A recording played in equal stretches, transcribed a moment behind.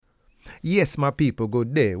Yes, my people,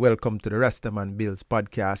 good day. Welcome to the Rastaman Bills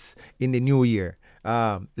podcast in the new year.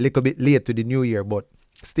 Little bit late to the new year, but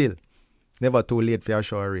still, never too late for your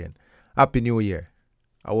shower rain. Happy New Year.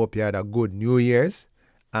 I hope you had a good New Year's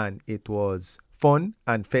and it was fun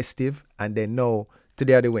and festive. And then now,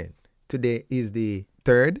 today are the win. Today is the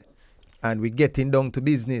 3rd and we're getting down to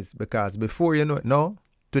business because before you know it, no,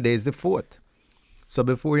 today is the 4th. So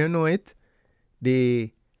before you know it,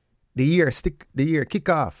 the year kick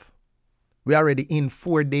off. We're already in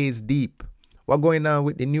 4 days deep. What's going on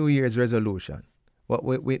with the New Year's resolution?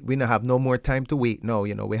 We don't have no more time to wait now.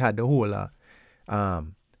 You know, we had the whole,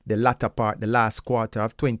 the latter part, the last quarter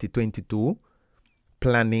of 2022,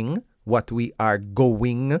 planning what we are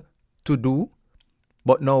going to do.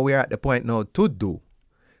 But now we're at the point now to do.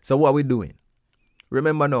 So what are we doing?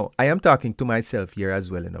 Remember now, I am talking to myself here as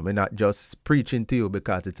well. You know, we're not just preaching to you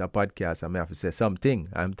because it's a podcast. I may have to say something.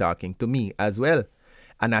 I'm talking to me as well.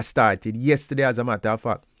 And I started yesterday, as a matter of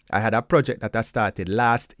fact. I had a project that I started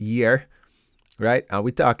last year, right? And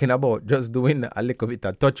we're talking about just doing a little bit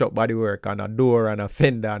of touch-up bodywork on a door and a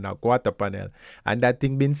fender and a quarter panel. And that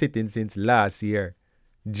thing been sitting since last year,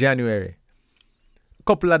 January. A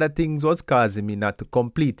couple other things was causing me not to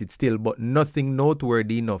complete it still, but nothing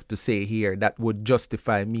noteworthy enough to say here that would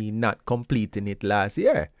justify me not completing it last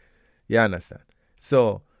year. You understand?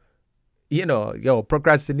 So, you know,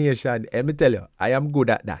 procrastination, let me tell you, I am good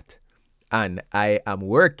at that. And I am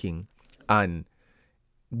working on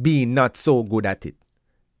being not so good at it,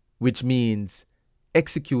 which means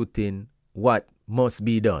executing what must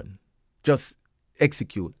be done. Just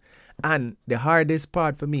execute. And the hardest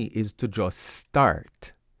part for me is to just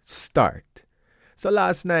start. So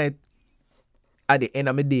last night, at the end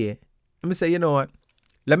of my day, let me say, you know what?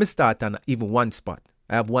 Let me start on even one spot.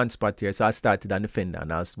 I have one spot here, so I started on the fender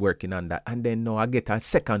and I was working on that. And then now I get a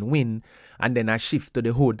second win, and then I shift to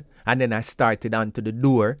the hood, and then I started onto the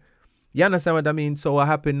door. You understand what I mean? So what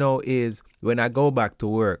happened now is when I go back to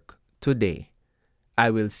work today, I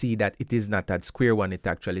will see that it is not at square one. It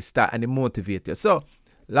actually start and it motivates you. So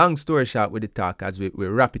long story short with the talk as we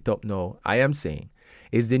wrap it up now, I am saying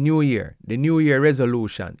it's the new year. The new year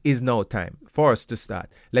resolution is now time for us to start.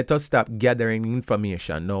 Let us stop gathering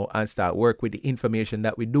information now and start work with the information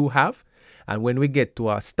that we do have. And when we get to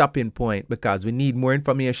a stopping point, because we need more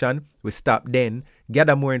information, we stop then,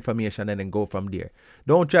 gather more information, and then go from there.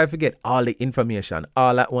 Don't try to get all the information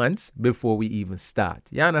all at once before we even start.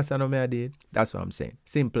 You understand what I did? That's what I'm saying.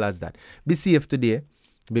 Simple as that. Be safe today.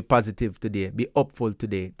 Be positive today. Be hopeful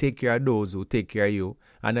today. Take care of those who take care of you.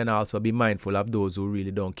 And then also be mindful of those who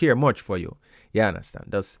really don't care much for you. You understand?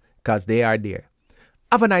 Just because they are there.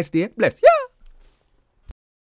 Have a nice day. Bless. Yeah.